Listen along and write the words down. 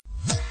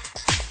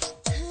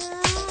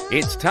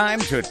It's time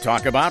to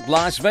talk about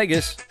Las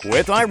Vegas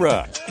with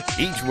Ira.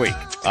 Each week,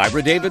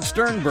 Ira David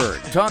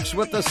Sternberg talks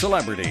with the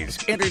celebrities,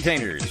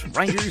 entertainers,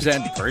 writers,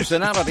 and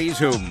personalities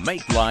who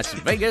make Las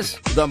Vegas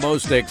the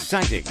most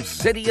exciting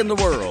city in the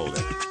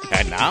world.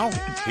 And now,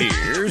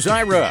 here's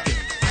Ira.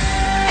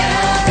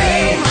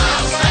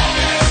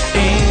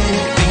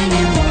 Anything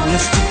you want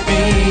us to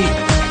be,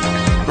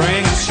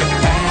 bring us your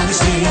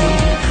fantasy,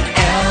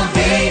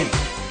 LV.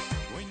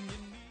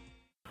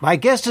 My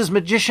guest is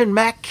magician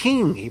Mac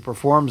King. He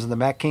performs in the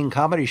Mac King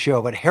Comedy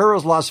Show at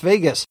Harrah's Las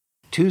Vegas,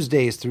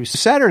 Tuesdays through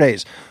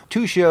Saturdays.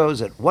 2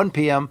 shows at 1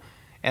 p.m.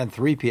 and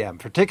 3 p.m.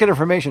 For ticket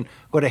information,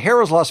 go to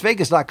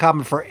harrahslasvegas.com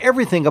and for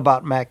everything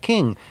about Mac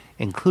King,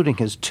 including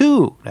his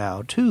two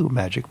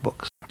magic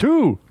books.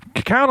 2.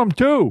 Count them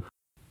 2.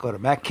 Go to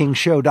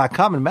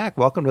MacKingShow.com. And Mac,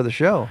 welcome to the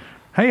show.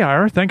 Hey,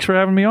 Ira, thanks for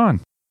having me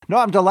on. No,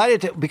 I'm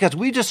delighted to, because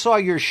we just saw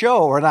your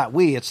show, or not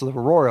we, it's the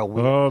Royal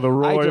We. Oh, the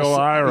Royal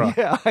Ira.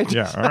 Yeah,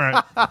 all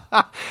right.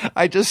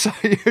 I just saw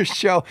your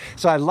show,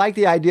 so I like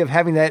the idea of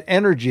having that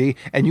energy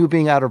and you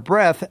being out of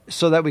breath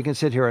so that we can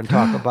sit here and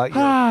talk about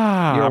your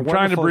I'm trying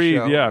to wonderful breathe.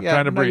 show. Yeah,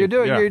 trying to breathe.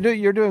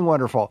 You're doing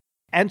wonderful.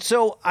 And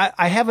so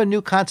I have a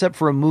new concept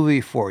for a movie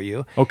for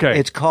you. Okay.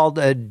 It's called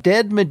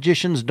Dead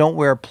Magicians Don't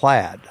Wear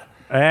Plaid,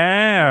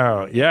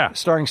 Oh, yeah.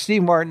 starring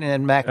Steve Martin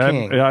and Mac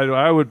King.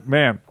 I would,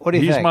 man. What do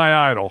you he's think?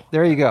 my idol.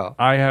 There you go.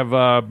 I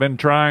have been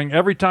trying,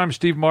 every time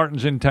Steve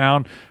Martin's in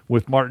town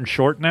with Martin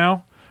Short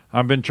now,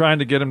 I've been trying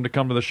to get him to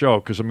come to the show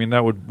because, I mean,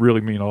 that would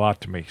really mean a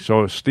lot to me.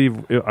 So,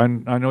 Steve, I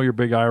know you're a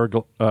big Ira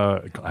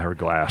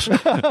Glass.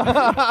 That's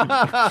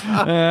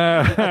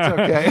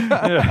okay.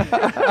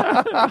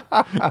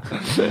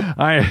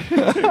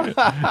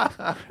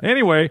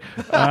 Anyway,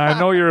 I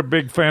know you're a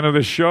big fan of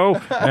this show,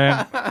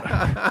 and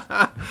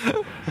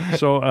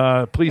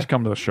so please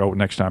come to the show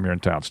next time you're in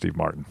town, Steve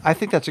Martin. I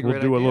think that's a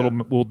great idea.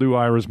 We'll do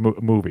Ira's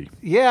movie.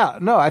 Yeah,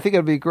 no, I think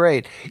it'd be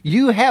great.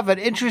 You have an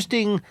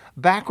interesting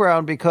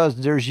background because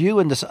there's you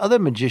and this other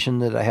magician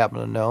that I happen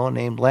to know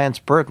named Lance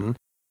Burton,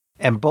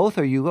 and both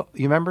are you.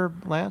 You remember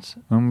Lance?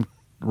 I'm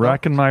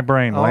racking my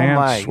brain. Oh,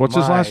 Lance, what's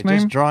his last name?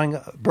 Just drawing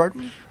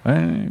Burton?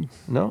 All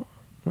No.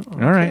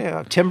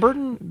 right. Tim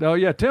Burton? Oh,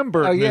 yeah, Tim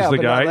Burton yeah, is the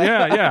but guy.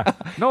 not Yeah.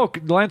 No,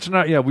 Lance and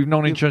I, we've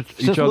known each other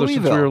since we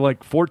Louisville. were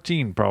like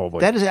 14, probably.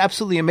 That is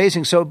absolutely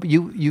amazing. So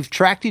you've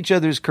tracked each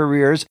other's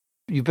careers.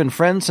 You've been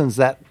friends since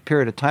that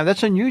period of time.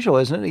 That's unusual,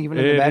 isn't it? Even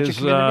in the magic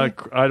community?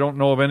 I don't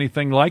know of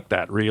anything like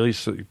that, really.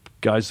 So,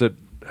 guys that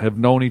have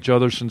known each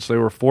other since they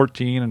were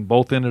 14 and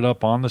both ended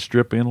up on the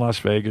Strip in Las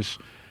Vegas.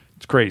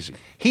 It's crazy.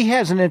 He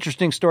has an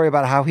interesting story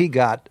about how he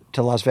got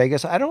to Las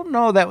Vegas. I don't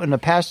know that in the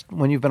past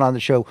when you've been on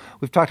the show,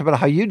 we've talked about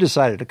how you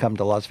decided to come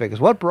to Las Vegas.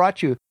 What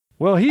brought you?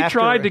 Well, he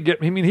tried to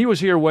get, he was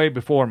here way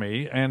before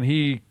me, and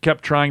he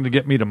kept trying to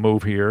get me to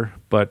move here,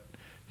 but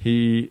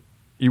he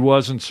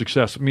wasn't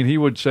successful. I mean, he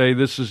would say,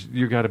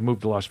 you got to move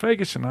to Las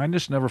Vegas, and I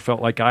just never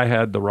felt like I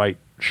had the right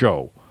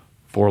show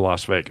for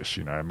Las Vegas.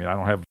 You know, I mean,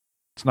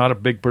 it's not a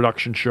big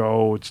production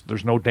show.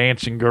 There's no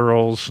dancing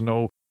girls,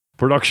 no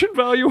production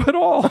value at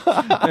all.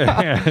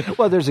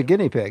 Well, there's a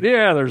guinea pig.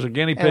 Yeah, there's a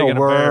guinea pig and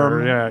a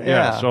worm. bear.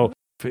 Yeah. So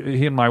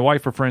he and my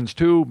wife are friends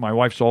too. My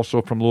wife's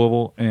also from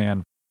Louisville,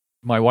 and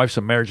my wife's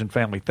a marriage and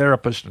family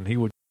therapist, and he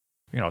would,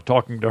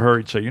 talking to her,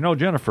 he'd say,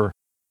 Jennifer,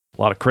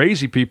 a lot of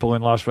crazy people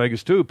in Las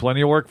Vegas too. Plenty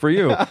of work for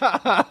you. But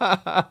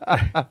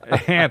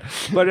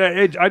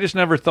I just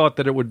never thought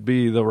that it would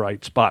be the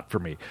right spot for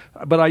me.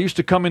 But I used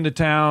to come into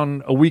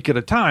town a week at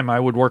a time.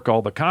 I would work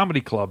all the comedy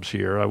clubs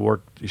here.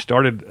 He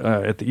started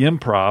at the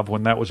Improv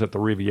when that was at the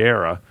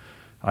Riviera.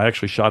 I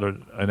actually shot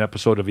an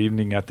episode of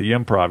Evening at the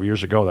Improv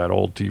years ago, that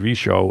old TV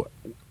show,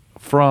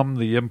 from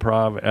the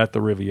Improv at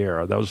the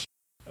Riviera. That was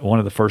one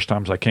of the first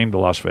times I came to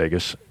Las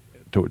Vegas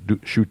to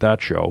shoot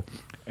that show.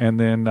 And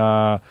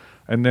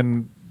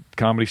then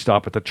Comedy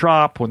Stop at the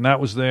Trop when that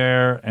was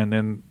there, and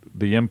then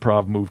the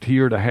Improv moved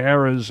here to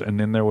Harrah's, and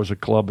then there was a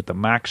club at the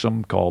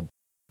Maxim called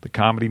the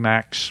Comedy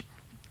Max.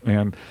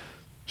 And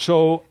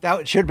so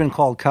That should have been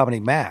called Comedy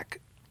Mac.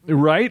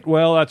 right,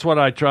 well, that's what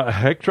I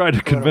tried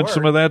to convince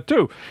them of that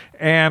too.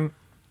 And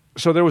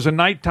so there was a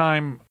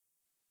nighttime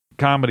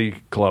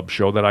comedy club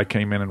show that I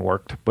came in and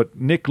worked, but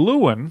Nick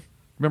Lewin,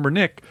 remember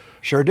Nick?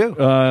 Sure do.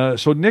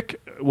 So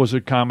Nick was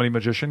a comedy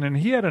magician, and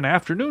he had an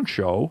afternoon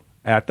show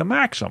at the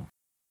Maxim.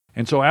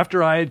 And so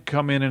after I had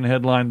come in and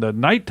headlined the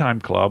nighttime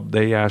club,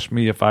 they asked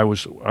me if my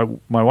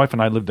wife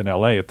and I lived in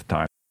L.A. at the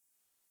time,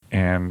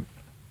 and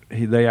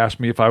they asked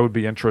me if I would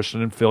be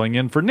interested in filling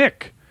in for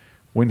Nick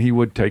when he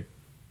would take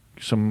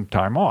some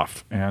time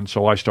off. And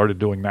so I started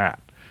doing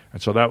that.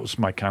 And so that was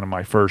my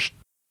first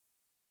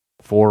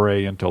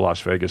foray into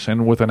Las Vegas,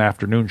 and with an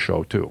afternoon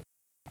show too.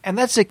 And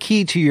that's the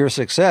key to your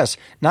success.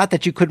 Not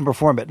that you couldn't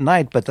perform at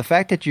night, but the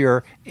fact that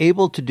you're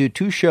able to do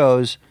 2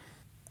 shows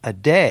a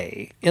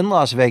day in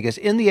Las Vegas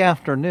in the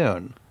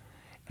afternoon.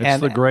 It's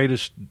the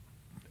greatest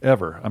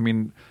ever. I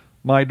mean,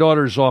 my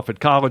daughter's off at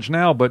college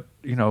now, but,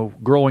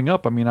 growing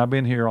up, I've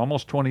been here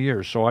almost 20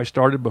 years. So I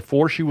started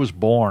before she was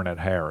born at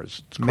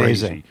Harrah's. It's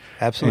crazy. Amazing.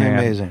 Absolutely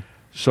amazing.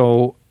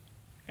 So,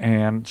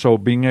 And so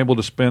being able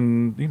to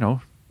spend,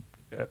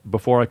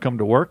 before I come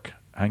to work,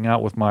 hang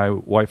out with my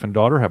wife and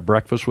daughter, have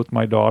breakfast with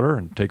my daughter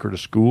and take her to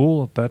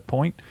school at that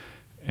point,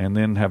 and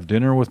then have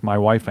dinner with my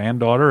wife and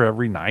daughter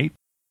every night.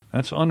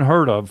 That's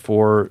unheard of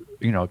for,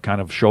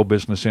 kind of show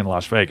business in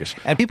Las Vegas.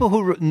 And people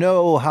who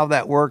know how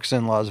that works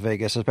in Las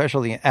Vegas,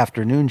 especially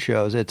afternoon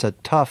shows, it's a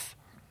tough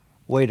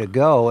way to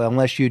go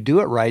unless you do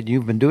it right.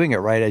 You've been doing it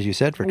right, as you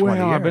said, for 20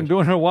 years. Well, I've been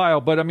doing it a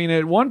while, but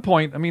at one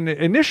point,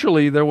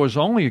 initially there was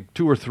only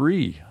 2 or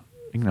 3,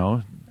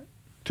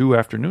 2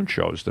 afternoon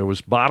shows. There was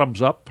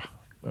Bottoms Up.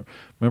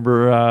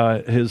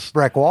 Remember his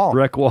Breck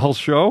Wall's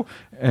show,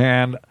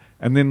 and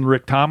then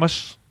Rick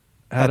Thomas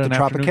had at an the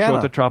afternoon show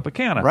at the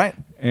Tropicana, right?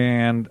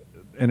 And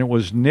it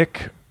was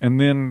Nick,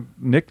 and then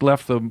Nick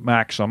left the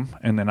Maxim,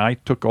 and then I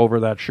took over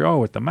that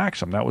show at the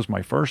Maxim. That was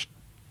my first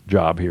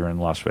job here in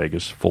Las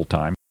Vegas full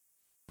time,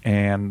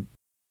 and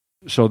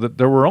so that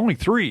there were only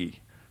 3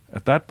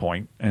 at that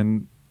point,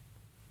 and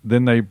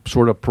then they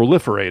sort of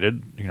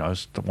proliferated,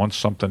 once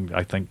something,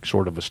 I think,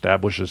 sort of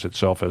establishes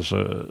itself as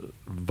a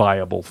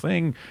viable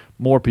thing,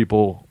 more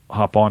people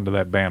hop onto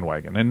that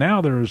bandwagon. And now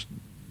there's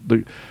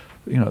been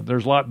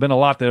a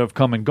lot that have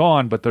come and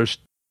gone, but there's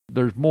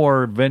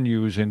more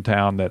venues in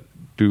town that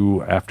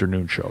do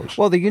afternoon shows.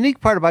 Well, the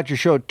unique part about your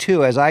show,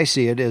 too, as I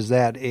see it, is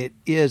that it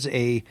is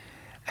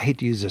I hate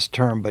to use this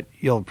term, but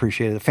you'll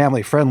appreciate it, a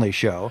family-friendly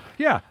show.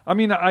 Yeah.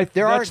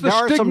 That's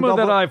the stigma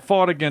that I've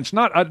fought against.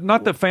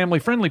 Not the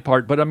family-friendly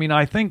part, but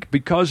I think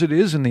because it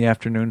is in the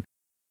afternoon,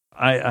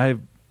 I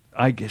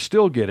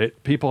still get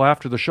it. People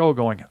after the show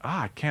going,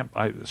 I can't,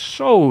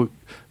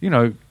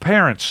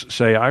 parents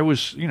say,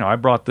 I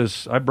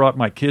brought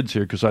my kids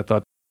here because I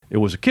thought it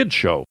was a kid's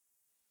show.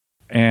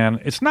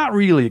 And it's not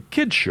really a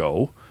kid's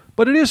show,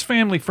 but it is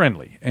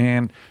family-friendly.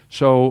 And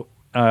so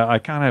I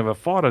kind of have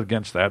fought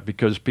against that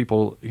because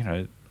people,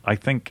 I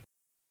think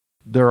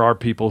there are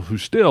people who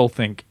still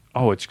think,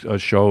 it's a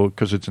show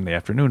because it's in the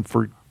afternoon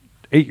for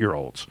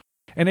 8-year-olds.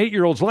 And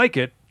 8-year-olds like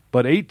it,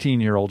 but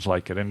 18-year-olds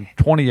like it, and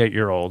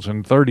 28-year-olds,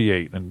 and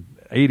 38, and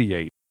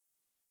 88.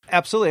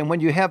 Absolutely. And when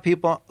you have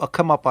people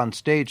come up on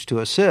stage to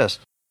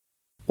assist,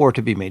 or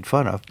to be made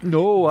fun of.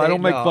 No, I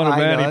don't make fun of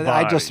anybody.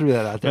 I just threw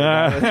that out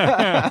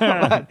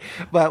there.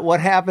 but what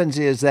happens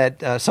is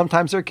that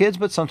sometimes they're kids,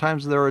 but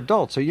sometimes they're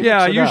adults. So you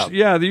mix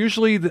it up.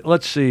 Usually,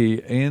 let's see,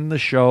 in the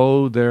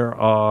show there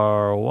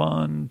are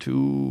 1,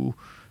 2,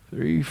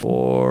 3,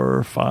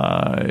 4,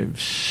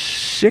 5,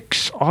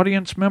 6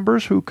 audience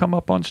members who come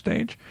up on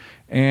stage,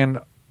 and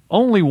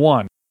only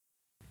one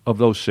of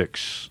those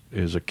 6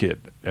 is a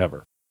kid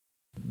ever.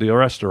 The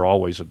rest are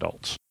always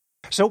adults.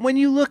 So when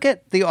you look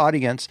at the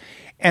audience,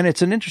 and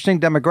it's an interesting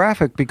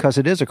demographic because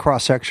it is a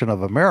cross-section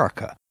of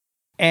America,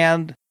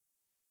 and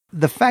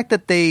the fact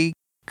that they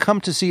come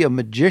to see a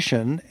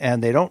magician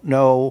and they don't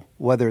know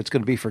whether it's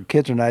going to be for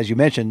kids or not, as you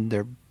mentioned,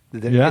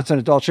 it's an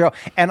adult show.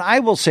 And I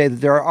will say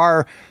that there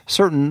are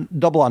certain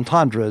double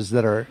entendres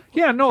that are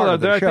part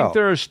of the show. I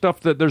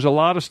think there's a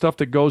lot of stuff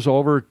that goes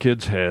over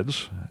kids'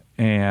 heads,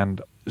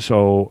 and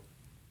so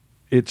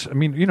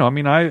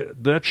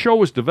that show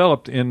was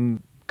developed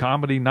in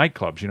comedy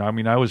nightclubs.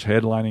 I was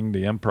headlining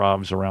the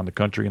improvs around the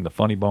country and the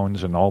Funny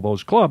Bones and all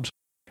those clubs.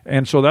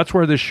 And so that's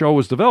where this show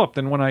was developed.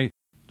 And when I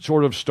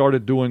sort of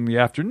started doing the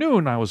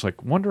afternoon, I was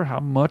like, wonder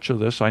how much of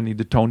this I need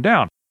to tone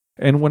down.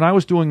 And when I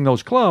was doing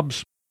those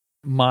clubs,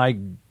 my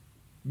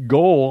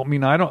goal,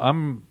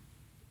 I'm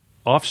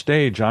off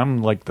stage,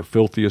 I'm like the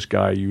filthiest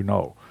guy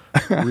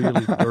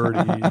really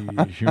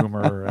dirty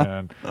humor.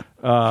 And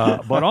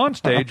but on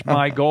stage,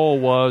 my goal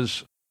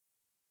was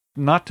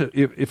not to,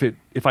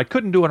 if I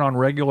couldn't do it on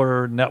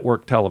regular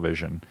network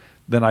television,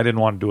 then I didn't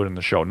want to do it in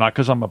the show. Not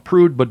because I'm a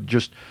prude, but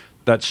just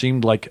that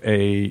seemed like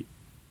a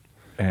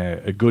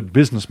good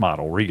business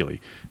model,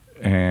 really.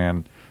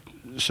 And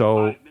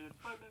so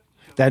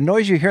that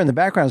noise you hear in the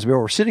background is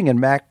we're sitting in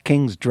Mac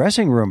King's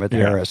dressing room at the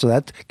Harrah's, so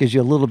that gives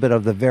you a little bit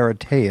of the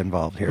verite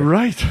involved here.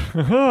 Right.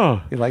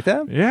 You like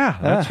that? Yeah,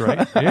 that's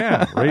right.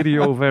 Yeah,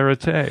 radio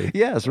verite.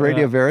 Yes,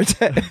 radio verite.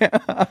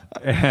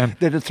 And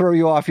did it throw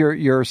you off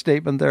your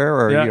statement there?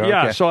 Or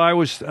okay? So I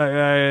was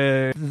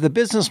the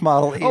business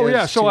model.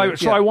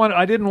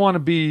 I didn't want to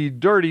be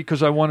dirty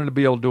because I wanted to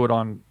be able to do it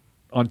on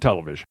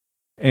television.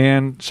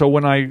 And so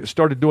when I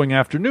started doing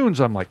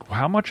afternoons, I'm like, well,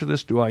 how much of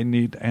this do I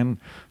need? And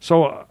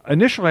so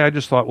initially I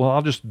just thought, well,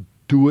 I'll just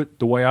do it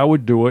the way I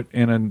would do it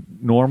in a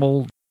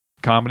normal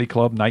comedy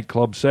club,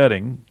 nightclub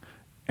setting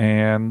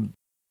and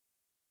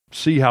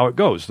see how it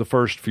goes the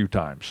first few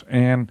times.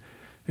 And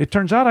it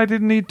turns out I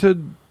didn't need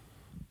to,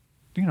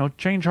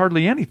 change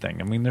hardly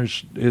anything.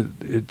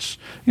 It's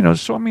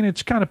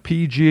kind of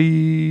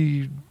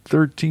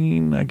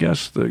PG-13, I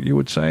guess that you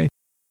would say.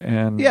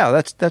 And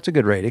yeah, that's a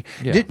good rating.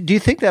 Yeah. Do you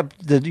think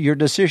that your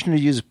decision to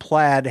use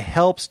plaid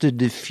helps to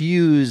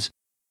diffuse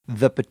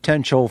the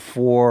potential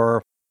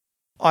for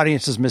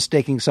audiences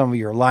mistaking some of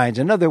your lines?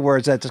 In other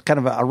words, that's kind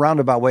of a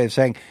roundabout way of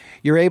saying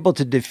you're able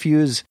to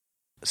diffuse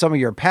some of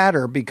your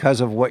patter because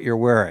of what you're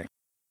wearing.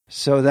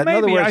 So that, maybe,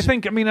 in other words,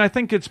 I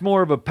think it's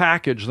more of a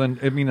package than.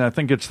 I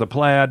think it's the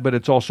plaid, but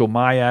it's also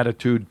my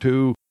attitude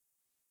too.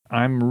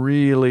 I'm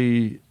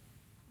really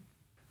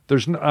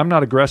I'm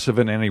not aggressive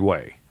in any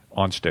way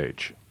on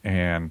stage,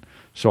 and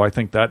so I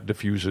think that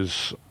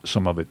diffuses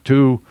some of it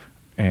too.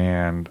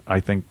 And I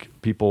think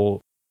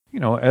people,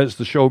 as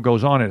the show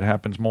goes on, it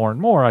happens more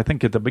and more. I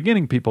think at the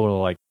beginning, people are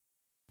like,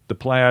 the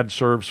plaid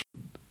serves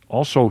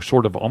also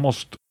sort of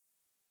almost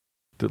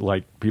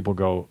like people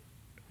go,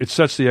 it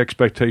sets the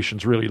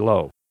expectations really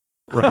low.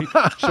 Right.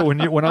 So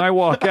when I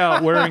walk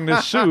out wearing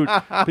this suit,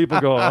 people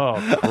go,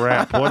 "Oh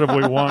crap! What have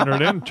we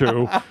wandered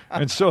into?"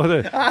 And so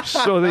the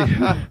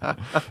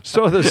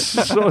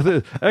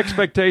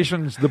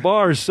expectations, the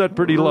bar is set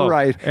pretty low.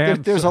 Right.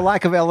 And there's a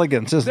lack of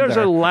elegance, isn't there's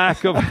there? a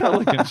lack of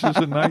elegance. Is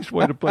a nice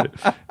way to put it,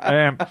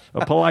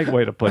 a polite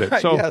way to put it.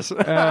 So, Yes.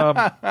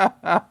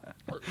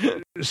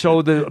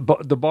 so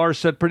the bar is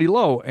set pretty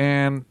low,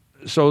 and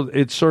so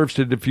it serves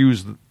to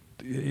diffuse.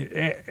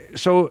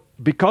 So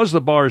because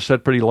the bar is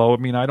set pretty low, I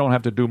mean, I don't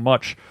have to do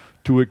much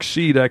to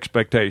exceed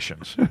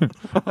expectations.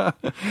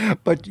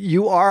 But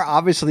you are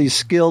obviously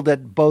skilled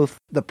at both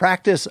the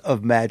practice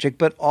of magic,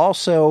 but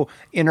also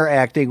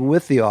interacting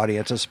with the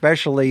audience,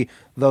 especially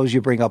those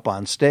you bring up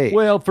on stage.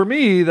 Well, for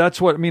me,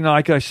 that's what I mean.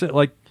 Like I said,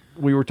 like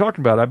we were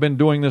talking about, I've been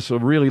doing this a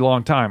really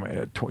long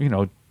time.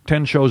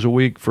 10 shows a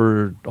week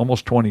for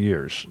almost 20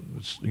 years.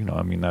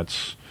 I mean,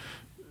 that's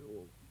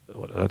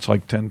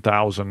like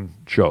 10,000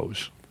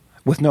 shows.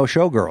 With no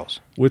showgirls.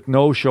 With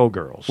no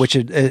showgirls. Which, for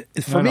me, it's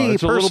a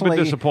personally... little bit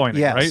disappointing,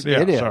 yes, right?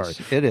 Yeah, it is. sorry.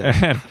 It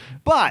is.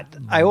 But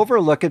I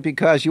overlook it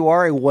because you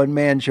are a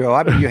one-man show.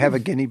 I mean, you have a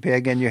guinea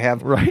pig and you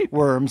have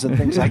worms and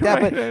things like that.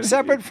 But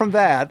separate from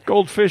that...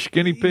 Goldfish,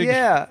 guinea pigs,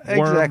 yeah,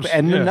 worms, exactly.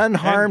 And none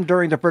harmed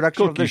during the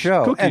production of the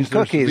show.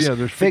 Cookies.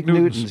 There's Fig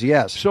Newtons,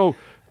 yes. So,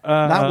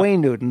 not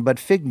Wayne Newton, but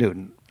Fig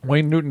Newton.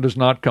 Wayne Newton does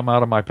not come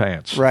out of my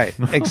pants. Right,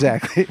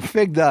 exactly.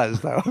 Fig does,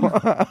 though.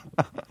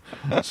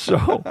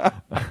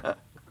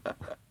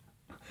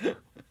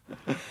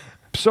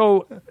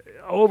 So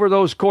over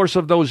those course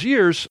of those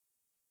years,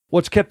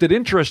 what's kept it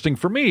interesting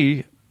for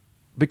me,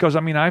 because,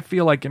 I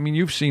feel like,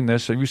 you've seen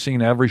this, and you've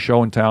seen every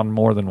show in town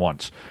more than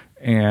once.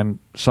 And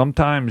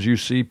sometimes you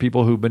see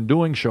people who've been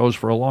doing shows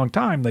for a long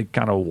time, they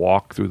kind of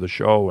walk through the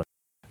show,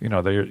 and,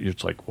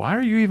 it's like, why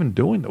are you even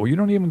doing that? Well, you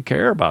don't even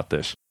care about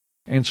this.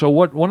 And so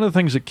one of the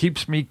things that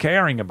keeps me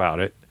caring about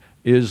it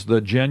is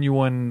the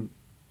genuine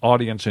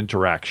audience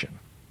interaction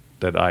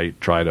that I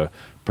try to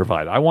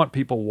provide. I want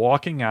people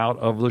walking out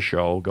of the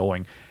show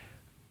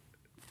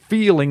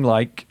feeling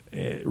like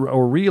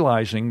or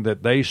realizing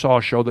that they saw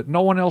a show that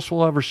no one else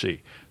will ever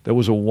see. That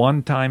was a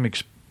one-time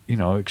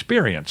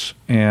experience.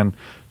 And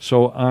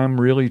so I'm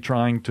really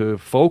trying to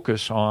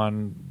focus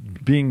on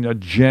being a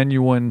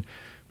genuine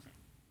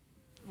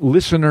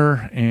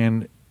listener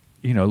and,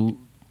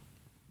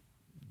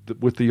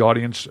 with the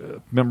audience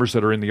members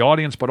that are in the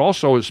audience, but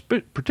also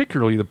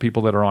particularly the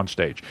people that are on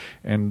stage.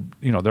 And,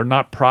 they're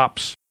not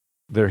props.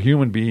 They're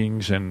human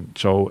beings, and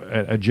so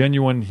a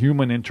genuine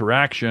human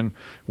interaction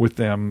with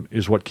them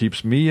is what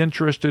keeps me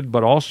interested,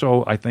 but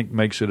also I think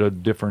makes it a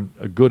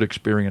good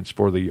experience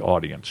for the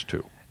audience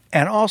too.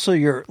 And also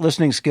your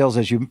listening skills,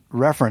 as you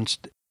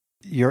referenced,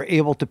 you're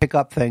able to pick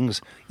up things,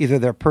 either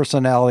their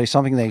personality,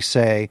 something they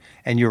say,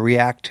 and you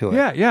react to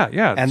it.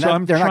 Yeah. And so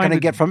they're not going to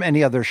get from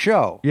any other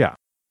show. Yeah.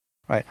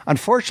 Right.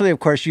 Unfortunately, of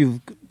course,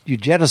 you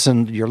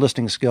jettisoned your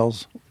listening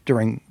skills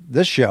during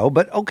this show,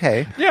 but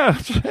okay. Yeah.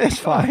 It's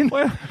fine.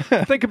 Well,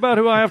 think about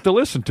who I have to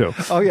listen to.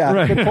 Oh, yeah.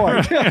 Right. Good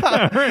point.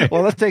 Right.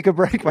 Well, let's take a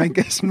break. My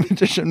guest,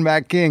 magician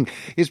Matt King.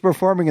 He's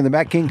performing in the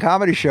Matt King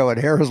Comedy Show at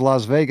Harrah's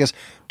Las Vegas,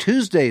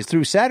 Tuesdays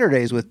through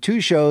Saturdays, with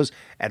 2 shows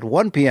at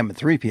 1 p.m. and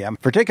 3 p.m.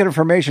 For ticket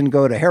information,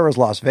 go to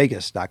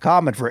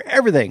harrahslasvegas.com. And for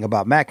everything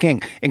about Matt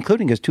King,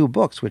 including his 2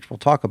 books, which we'll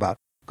talk about,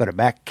 go to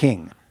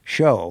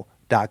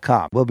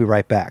mattkingshow.com. We'll be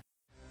right back.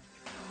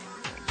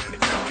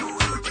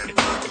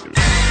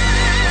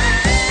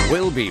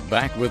 We'll be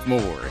back with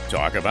more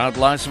Talk About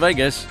Las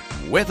Vegas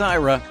with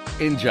Ira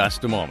in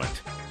just a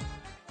moment.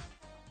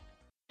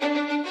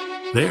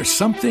 There's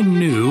something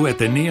new at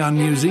the Neon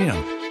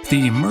Museum.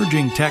 The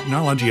emerging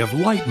technology of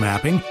light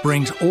mapping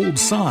brings old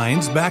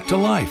signs back to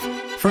life.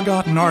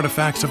 Forgotten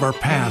artifacts of our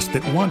past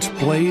that once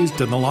blazed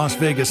in the Las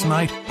Vegas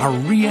night are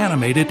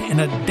reanimated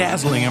in a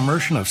dazzling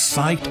immersion of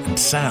sight and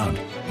sound.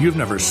 You've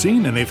never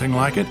seen anything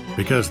like it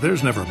because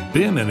there's never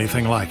been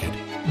anything like it.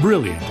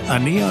 Brilliant, a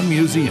Neon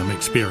Museum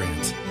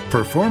experience.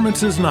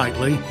 Performances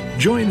nightly.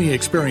 Join the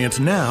experience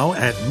now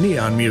at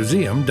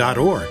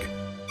neonmuseum.org.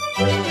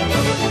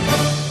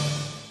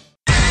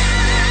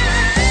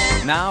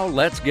 Now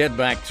let's get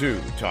back to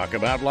Talk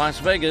About Las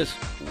Vegas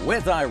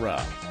with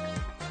Ira.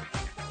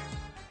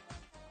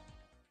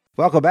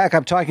 Welcome back.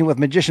 I'm talking with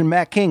magician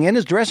Matt King in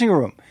his dressing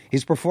room.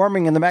 He's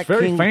performing in the Matt King.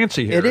 Very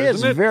fancy here, It is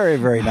isn't it? very,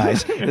 very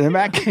nice. The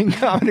Matt King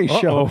Comedy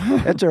Show.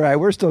 That's all right.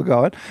 We're still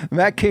going. The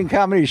Matt King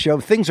Comedy Show.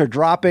 Things are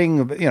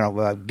dropping.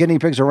 Guinea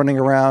pigs are running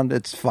around.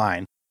 It's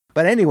fine.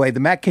 But anyway, the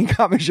Matt King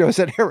Comedy Show is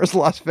at Harrah's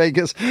Las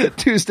Vegas,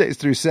 Tuesdays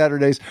through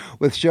Saturdays,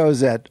 with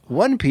shows at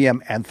 1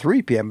 p.m. and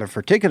 3 p.m. And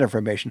for ticket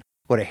information,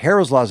 go to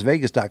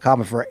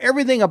harrahslasvegas.com. And for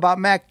everything about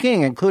Matt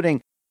King,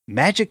 including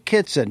magic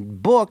kits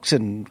and books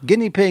and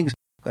guinea pigs,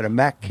 go to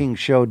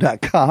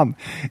MacKingShow.com.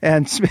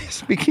 And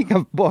speaking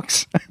of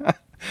books,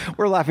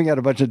 we're laughing at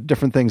a bunch of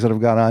different things that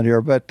have gone on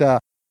here, but tell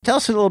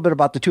us a little bit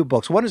about the two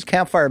books. One is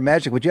Campfire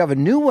Magic, but you have a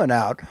new one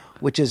out,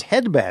 which is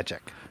Head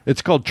Magic.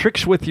 It's called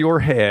Tricks with Your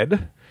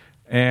Head.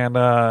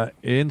 And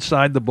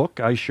inside the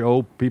book, I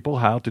show people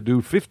how to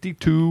do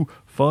 52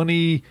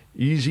 funny,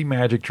 easy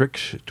magic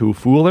tricks to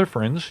fool their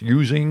friends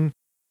using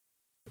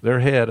their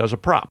head as a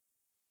prop.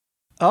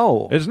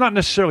 Oh. It's not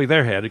necessarily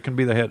their head. It can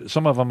be the head.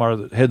 Some of them are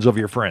the heads of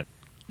your friend.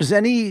 Does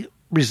any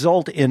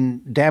result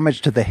in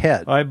damage to the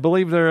head? I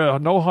believe there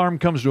no harm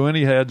comes to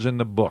any heads in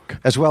the book.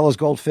 As well as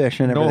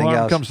goldfish and everything else. No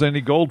harm comes to any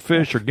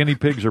goldfish or guinea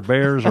pigs or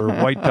bears or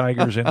white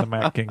tigers in the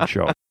Mac King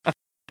Show.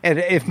 And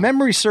if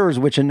memory serves,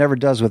 which it never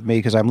does with me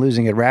because I'm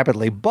losing it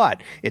rapidly,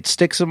 but it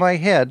sticks in my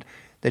head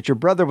that your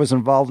brother was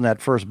involved in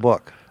that first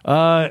book.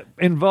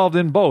 Involved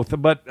in both.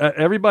 But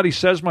everybody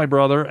says my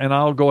brother, and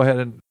I'll go ahead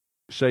and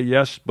say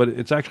yes, but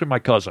it's actually my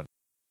cousin.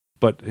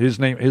 But his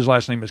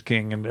last name is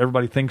King, and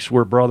everybody thinks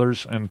we're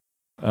brothers, and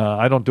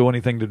I don't do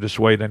anything to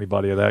dissuade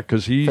anybody of that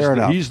because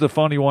he's the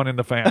funny one in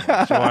the family.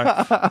 So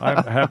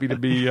I'm happy to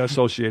be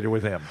associated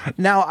with him.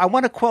 Now, I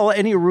want to quell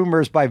any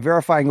rumors by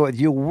verifying it with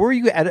you. Were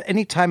you at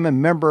any time a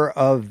member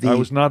of the... I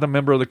was not a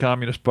member of the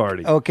Communist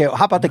Party. Okay,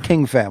 how about the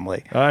King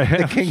family? I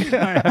have been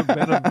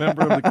a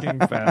member of the King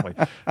family.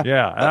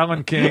 Yeah,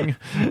 Alan King.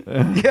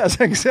 Yes,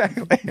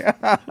 exactly.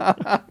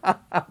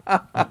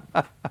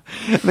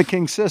 The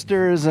King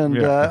sisters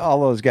and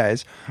all those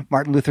guys.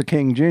 Martin Luther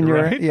King Jr.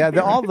 Right? Yeah,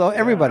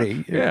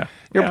 everybody. Yeah.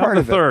 You're part I'm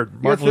of the third.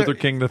 it. Martin Luther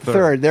King the third.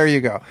 Third, there you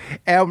go.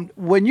 And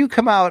when you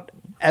come out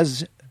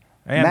as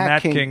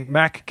and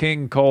Mac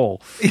King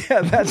Cole.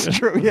 Yeah, that's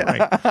true.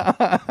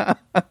 Yeah.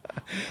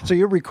 So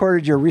you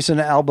recorded your recent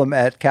album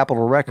at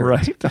Capitol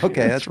Records. Right.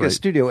 Okay, that's good.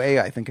 Studio A,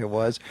 I think it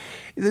was.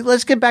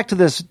 Let's get back to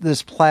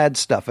this plaid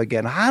stuff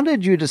again. How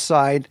did you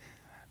decide,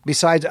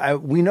 besides,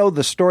 we know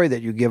the story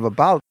that you give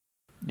about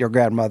your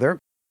grandmother.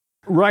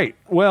 Right.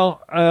 Well,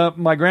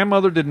 my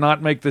grandmother did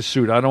not make this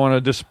suit. I don't want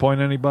to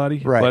disappoint anybody,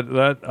 right.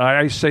 But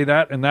I say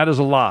that, and that is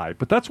a lie.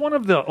 But that's one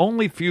of the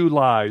only few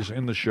lies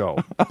in the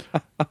show.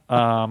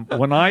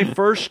 When I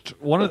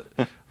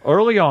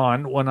early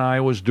on, when I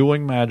was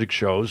doing magic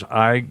shows,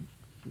 I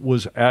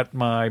was at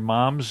my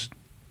mom's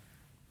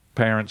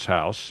parents'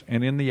 house,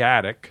 and in the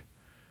attic,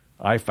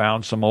 I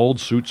found some old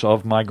suits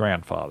of my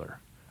grandfather.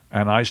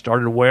 And I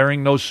started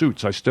wearing those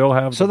suits. I still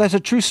have. So that's a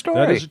true story.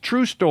 That is a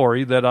true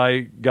story that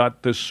I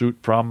got this suit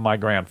from my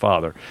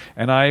grandfather.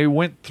 And I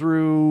went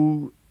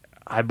through,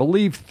 I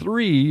believe,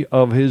 3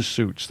 of his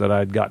suits that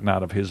I'd gotten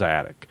out of his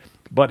attic.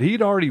 But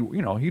he'd already,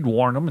 he'd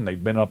worn them, and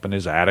they'd been up in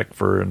his attic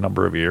for a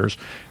number of years.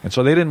 And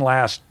so they didn't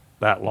last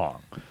that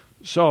long.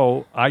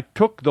 So I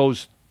took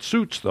those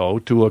suits, though,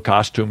 to a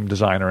costume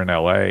designer in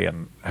L.A.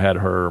 and had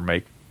her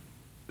make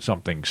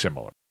something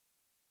similar.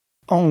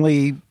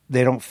 Only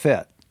they don't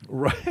fit.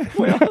 Right.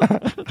 Well,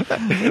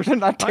 they're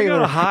not tailor. I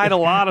gotta hide a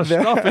lot of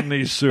stuff in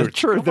these suits.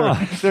 True,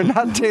 they're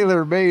not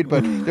tailor made,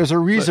 but there's a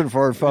reason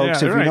for it,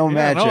 folks. If you know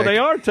magic, no, they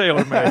are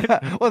tailor made.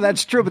 Well,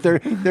 that's true, but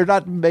they're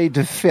not made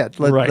to fit.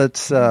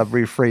 Let's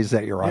rephrase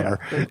that, Your Honor.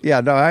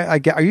 Yeah, no, I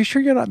get. Are you sure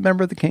you're not a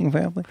member of the King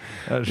family?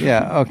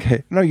 Yeah,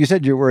 okay. No, you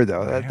said you were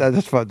though.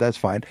 That's fine. That's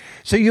fine.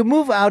 So you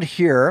move out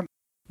here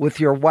with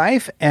your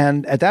wife,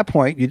 and at that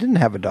point, you didn't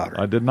have a daughter.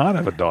 I did not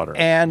have a daughter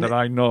that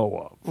I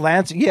know of.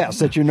 Lance, yes,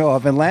 that you know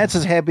of. And Lance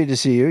is happy to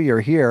see you. You're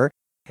here.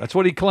 That's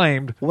what he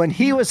claimed. When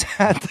he was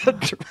at the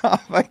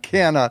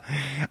Tropicana,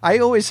 I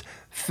always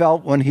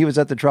felt when he was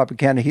at the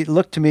Tropicana, he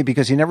looked to me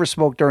because he never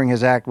spoke during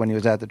his act when he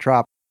was at the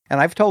Trop. And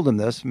I've told him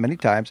this many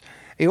times.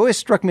 He always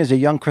struck me as a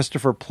young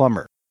Christopher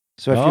Plummer.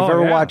 So if you've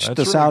ever watched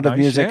The Sound of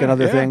Music and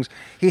other things,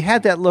 he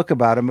had that look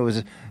about him. It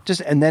was just,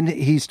 and then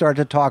he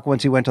started to talk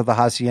once he went to the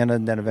Hacienda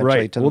and then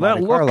eventually to the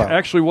Monte Carlo. That look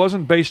actually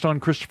wasn't based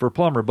on Christopher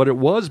Plummer, but it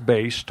was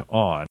based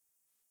on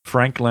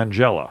Frank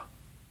Langella.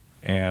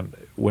 And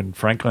when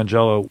Frank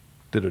Langella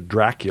did a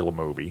Dracula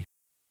movie,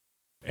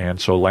 and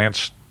so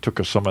Lance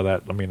took some of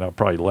that. I mean, I'm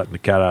probably letting the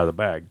cat out of the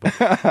bag. But,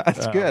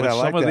 that's good. I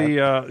like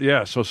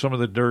that. So some of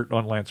the dirt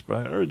on Lance,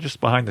 or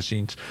just behind the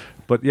scenes.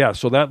 But yeah,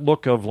 so that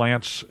look of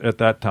Lance at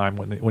that time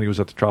when he was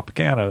at the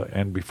Tropicana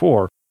and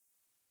before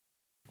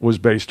was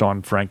based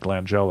on Frank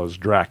Langella's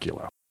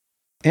Dracula.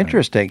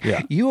 Interesting.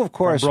 Yeah. You, of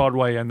course, from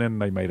Broadway, and then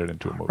they made it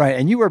into a movie. Right,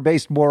 and you were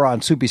based more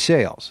on Soupy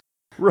Sales.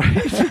 Right.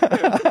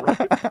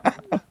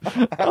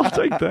 I'll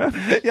take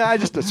that. Yeah,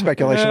 just a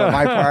speculation on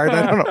my part.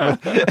 I don't know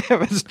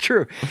if it's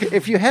true.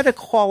 If you had to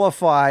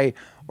qualify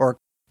or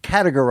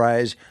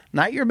categorize,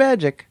 not your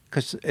magic,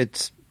 because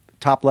it's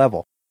top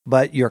level,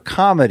 but your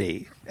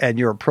comedy and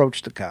your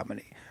approach to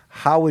comedy,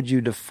 how would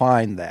you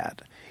define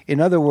that? In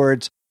other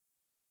words,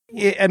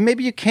 and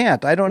maybe you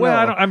can't. I don't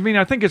know.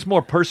 I think it's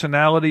more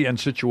personality and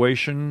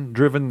situation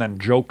driven than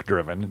joke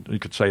driven. You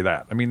could say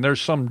that. I mean,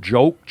 there's some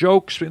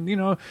jokes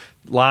and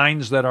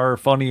lines that are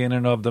funny in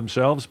and of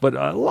themselves, but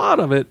a lot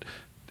of it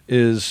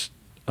is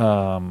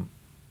more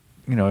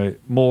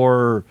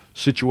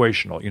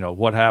situational.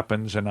 What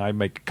happens, and I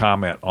make a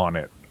comment on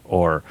it,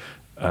 or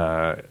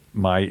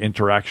my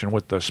interaction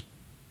with this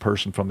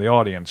person from the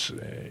audience,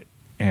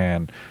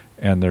 and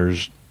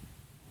there's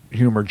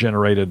humor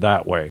generated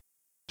that way.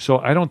 So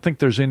I don't think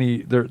there's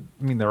any there.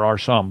 I mean, there are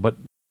some, but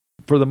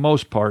for the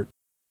most part,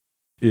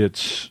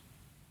 it's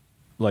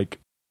like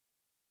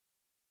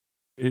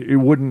it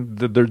wouldn't.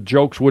 The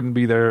jokes wouldn't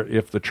be there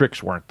if the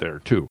tricks weren't there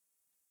too.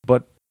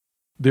 But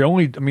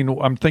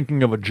I'm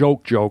thinking of a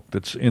joke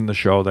that's in the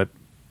show that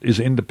is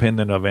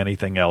independent of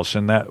anything else,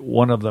 and that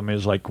one of them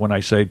is like when I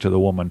say to the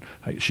woman,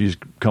 she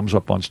comes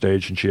up on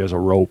stage and she has a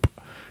rope,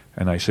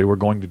 and I say, we're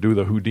going to do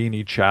the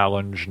Houdini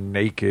challenge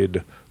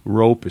naked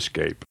rope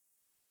escape.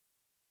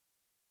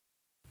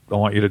 I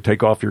want you to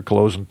take off your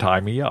clothes and tie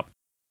me up.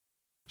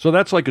 So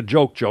that's like a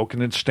joke,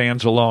 and it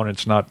stands alone.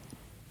 It's not,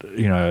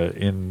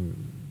 that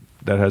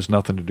has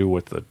nothing to do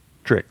with the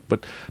trick.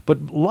 But a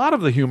lot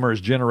of the humor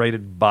is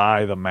generated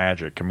by the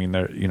magic. I mean,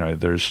 there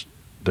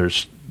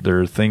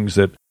are things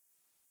that,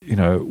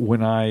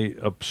 when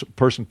a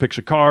person picks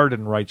a card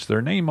and writes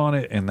their name on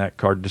it, and that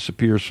card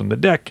disappears from the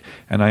deck,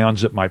 and I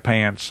unzip my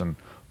pants and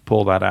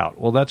pull that out.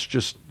 Well, that's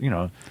just,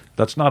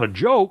 that's not a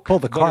joke. Pull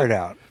the card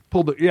out.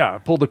 Pull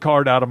the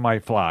card out of my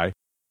fly,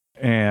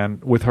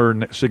 and with her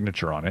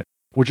signature on it,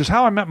 which is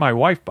how I met my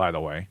wife, by the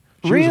way.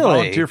 She was a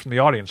volunteer from the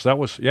audience. That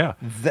was, I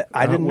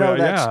didn't know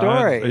that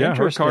story.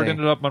 Her card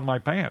ended up on my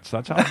pants.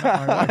 That's how I met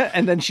my wife.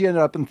 And then she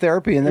ended up in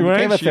therapy and then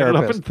became a therapist. She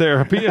ended up in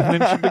therapy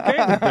and then she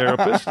became a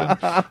therapist.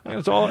 And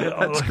it's all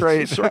That's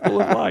great. It's a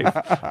circle of life.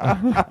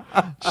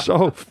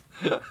 So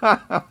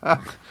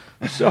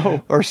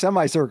or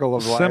semicircle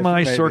of life.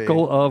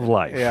 Semicircle of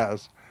life.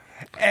 Yes.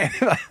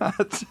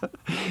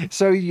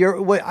 So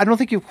I don't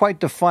think you've quite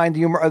defined the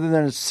humor other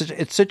than it's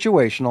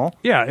situational.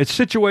 Yeah, it's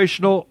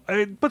situational,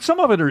 but some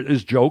of it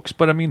is jokes.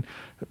 But I mean,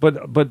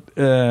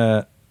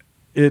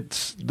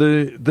 it's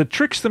the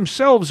tricks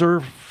themselves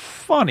are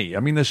funny. I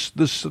mean,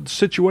 the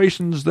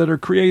situations that are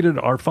created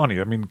are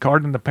funny. I mean,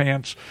 Card in the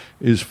Pants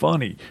is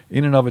funny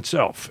in and of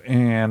itself,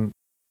 and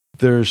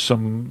there's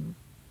some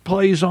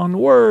plays on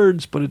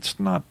words, but it's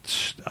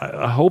not.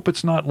 I hope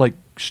it's not like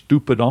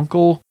Stupid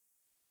Uncle.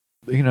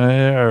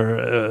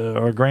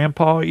 Or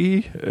Grandpa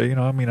E.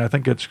 I mean, I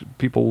think it's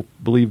people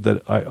believe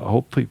that. I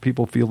hope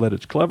people feel that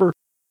it's clever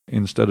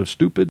instead of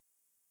stupid,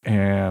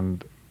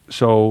 and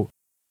so.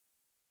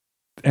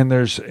 And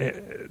there's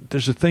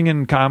a thing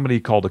in comedy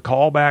called a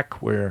callback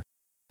where,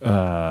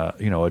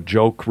 a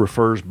joke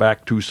refers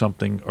back to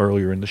something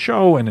earlier in the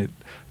show, and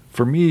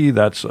for me,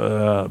 that's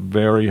a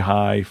very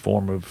high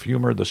form of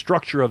humor. The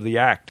structure of the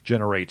act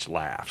generates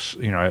laughs.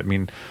 I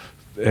mean,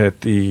 there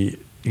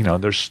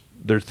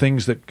are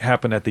things that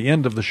happen at the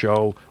end of the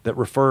show that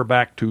refer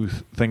back to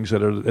things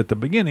that are at the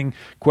beginning,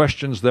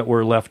 questions that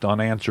were left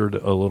unanswered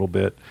a little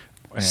bit.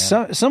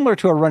 Similar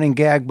to a running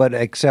gag, but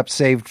except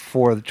saved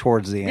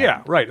towards the end.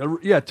 Yeah, right.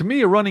 Yeah, to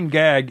me, a running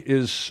gag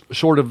is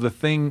sort of the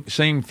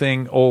same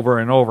thing over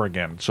and over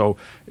again. So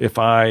if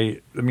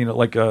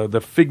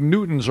the Fig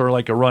Newtons are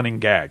like a running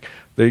gag.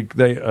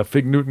 A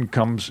Fig Newton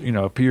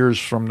appears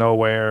from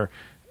nowhere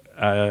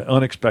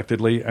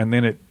unexpectedly, and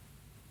then it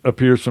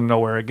appears from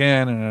nowhere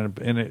again, and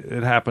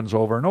it happens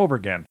over and over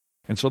again.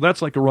 And so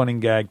that's like a running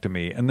gag to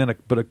me. And then,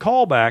 but a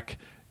callback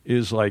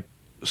is like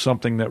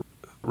something that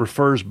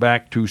refers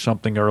back to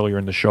something earlier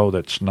in the show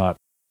it's not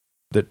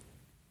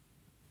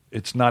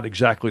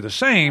exactly the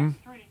same,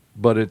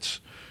 but it's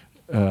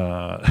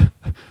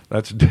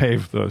that's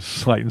Dave, the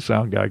Sight and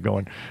Sound guy,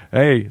 going,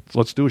 "Hey,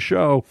 let's do a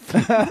show.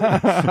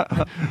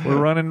 We're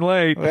running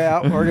late."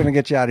 Well, we're going to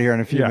get you out of here in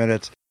a few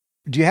minutes.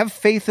 Do you have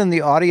faith in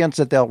the audience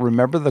that they'll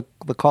remember the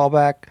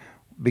callback?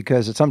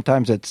 Because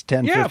sometimes it's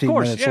 10, 15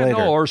 minutes later.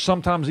 No, or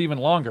sometimes even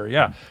longer,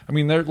 yeah. I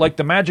mean, they're like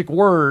the magic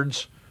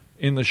words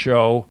in the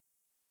show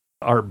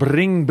are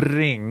bring,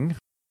 bring,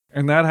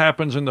 and that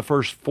happens in the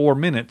first 4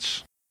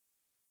 minutes.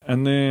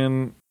 And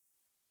then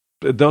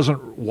it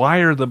doesn't,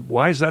 why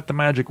is that the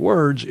magic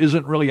words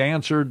isn't really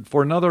answered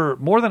for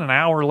more than an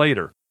hour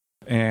later.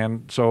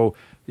 And so,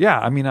 yeah,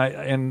 I mean,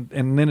 and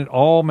then it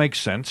all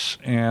makes sense.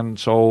 And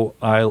so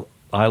I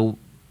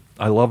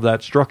love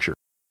that structure.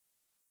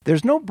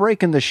 There's no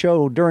break in the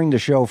show during the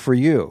show for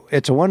you.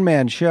 It's a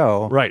one-man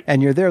show, right?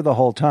 And you're there the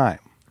whole time.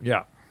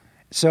 Yeah.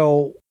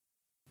 So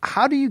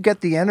how do you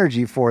get the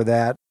energy for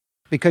that?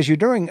 Because you're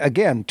doing,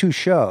 again, 2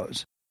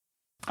 shows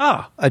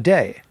a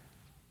day.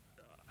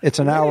 It's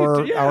an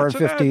hour and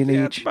 15 each.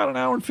 It's about an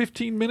hour and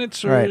 15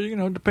 minutes, or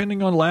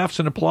depending on laughs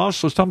and applause.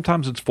 So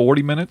sometimes it's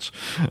 40 minutes.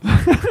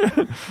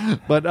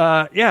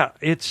 But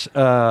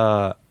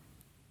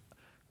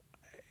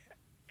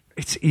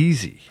it's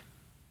easy.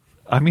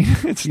 I mean,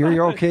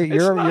 you're okay.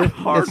 It's not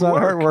hard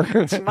work.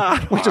 It's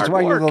not which is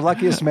why you're the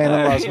luckiest man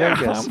in Las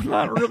Vegas. I'm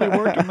not really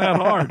working that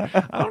hard.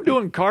 I'm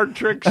doing card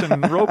tricks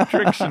and rope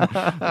tricks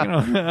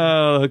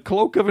and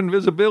cloak of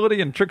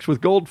invisibility and tricks with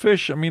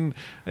goldfish. I mean,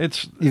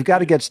 you've got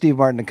to get Steve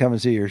Martin to come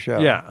and see your show.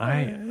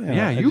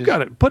 Yeah, you got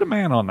to put a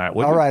man on that.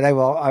 All right, I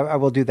will. I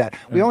will do that.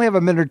 We only have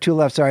a minute or two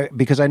left, sorry,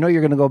 because I know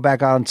you're going to go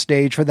back on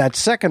stage for that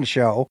second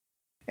show.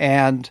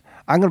 and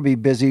I'm going to be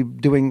busy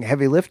doing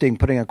heavy lifting,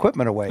 putting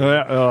equipment away.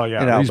 Oh, yeah.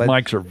 You know, These but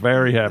mics are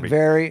very heavy.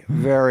 Very,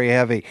 very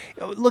heavy.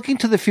 Looking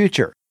to the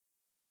future,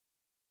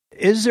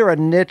 is there a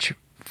niche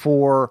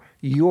for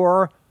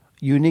your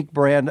unique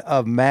brand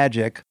of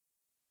magic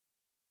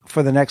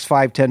for the next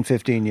 5, 10,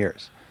 15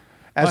 years?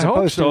 As I hope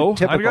opposed so. to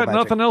typical I've got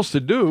magic. nothing else to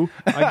do.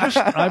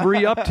 I've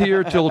re-upped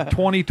here till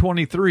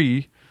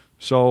 2023,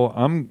 so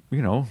I'm,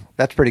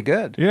 That's pretty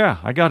good. yeah,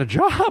 I got a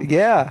job.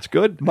 Yeah. It's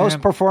good. Most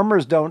man.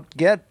 performers don't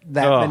get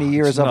that Oh, many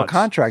years it's of a nuts.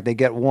 contract. They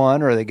get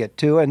 1 or they get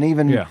 2. And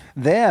even Yeah.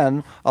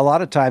 then, a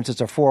lot of times it's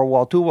a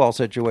 4-wall, 2-wall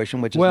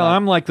situation, which is Well, not,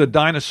 I'm like the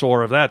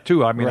dinosaur of that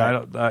too. I mean, Right.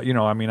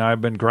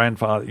 I've been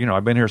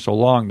I've been here so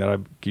long that I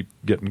keep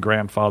getting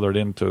grandfathered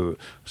into.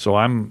 So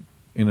I'm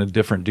in a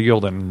different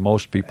deal than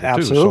most people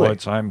Absolutely.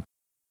 too. So I'm,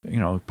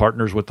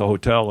 partners with the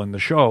hotel and the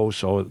show.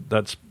 So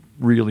that's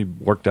really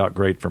worked out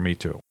great for me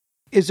too.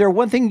 Is there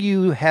one thing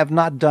you have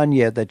not done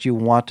yet that you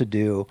want to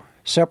do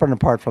separate and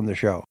apart from the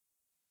show?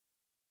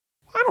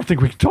 I don't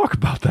think we can talk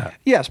about that.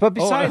 Yes, but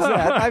besides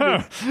that,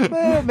 I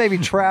mean, maybe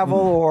travel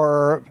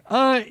or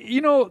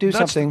Do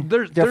something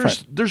There's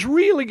different. there's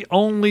really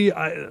only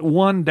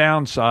one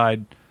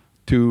downside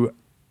to,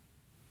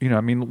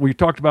 we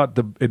talked about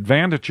the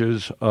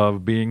advantages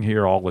of being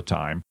here all the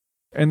time,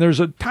 and there's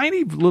a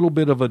tiny little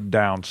bit of a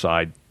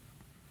downside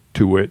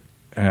to it,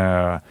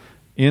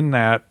 in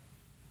that,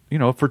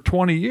 for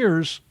 20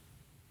 years,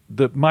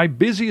 my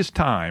busiest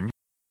time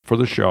for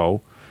the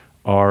show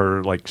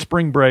are like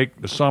spring break,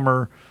 the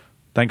summer,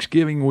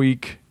 Thanksgiving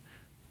week,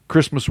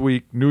 Christmas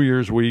week, New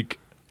Year's week.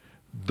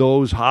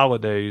 Those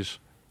holidays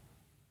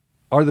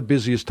are the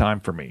busiest time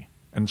for me.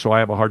 And so I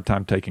have a hard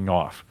time taking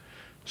off.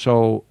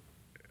 So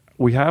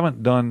we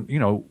haven't done,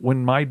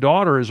 when my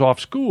daughter is off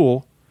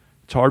school,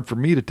 it's hard for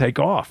me to take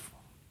off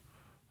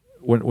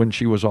when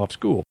she was off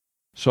school.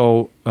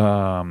 So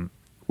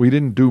we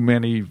didn't do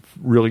many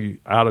really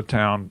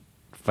out-of-town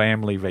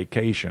family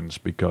vacations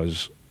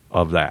because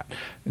of that.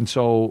 And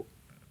so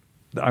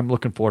I'm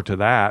looking forward to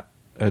that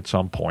at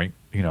some point,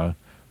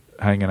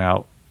 hanging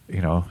out,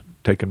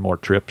 taking more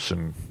trips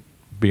and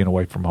being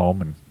away from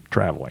home and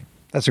traveling.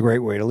 That's a great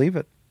way to leave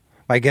it.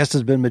 My guest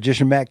has been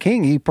magician Matt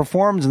King. He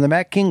performs in the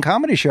Matt King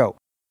Comedy Show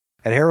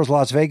at Harrah's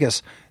Las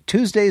Vegas,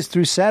 Tuesdays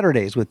through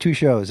Saturdays with 2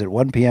 shows at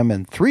 1 p.m.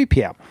 and 3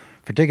 p.m.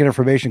 For ticket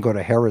information, go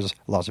to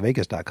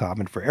harrahslasvegas.com.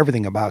 And for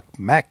everything about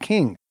Matt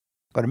King,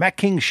 go to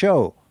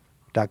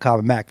mattkingshow.com.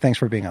 And Matt, thanks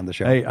for being on the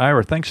show. Hey,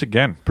 Ira, thanks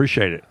again.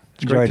 Appreciate it.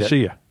 It's Enjoyed great to it. see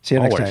you. See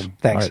you next Always. time.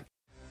 Thanks. All right.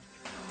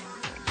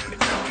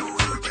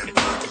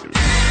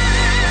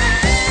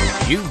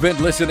 You've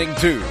been listening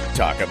to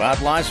Talk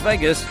About Las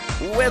Vegas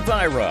with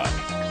Ira.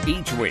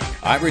 Each week,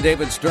 Ira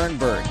David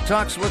Sternberg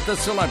talks with the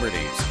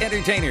celebrities,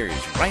 entertainers,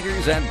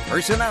 writers, and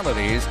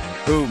personalities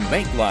who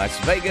make Las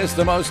Vegas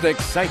the most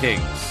exciting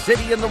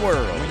city in the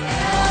world.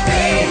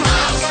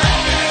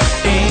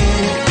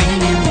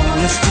 Anything you want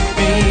us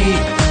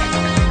to be.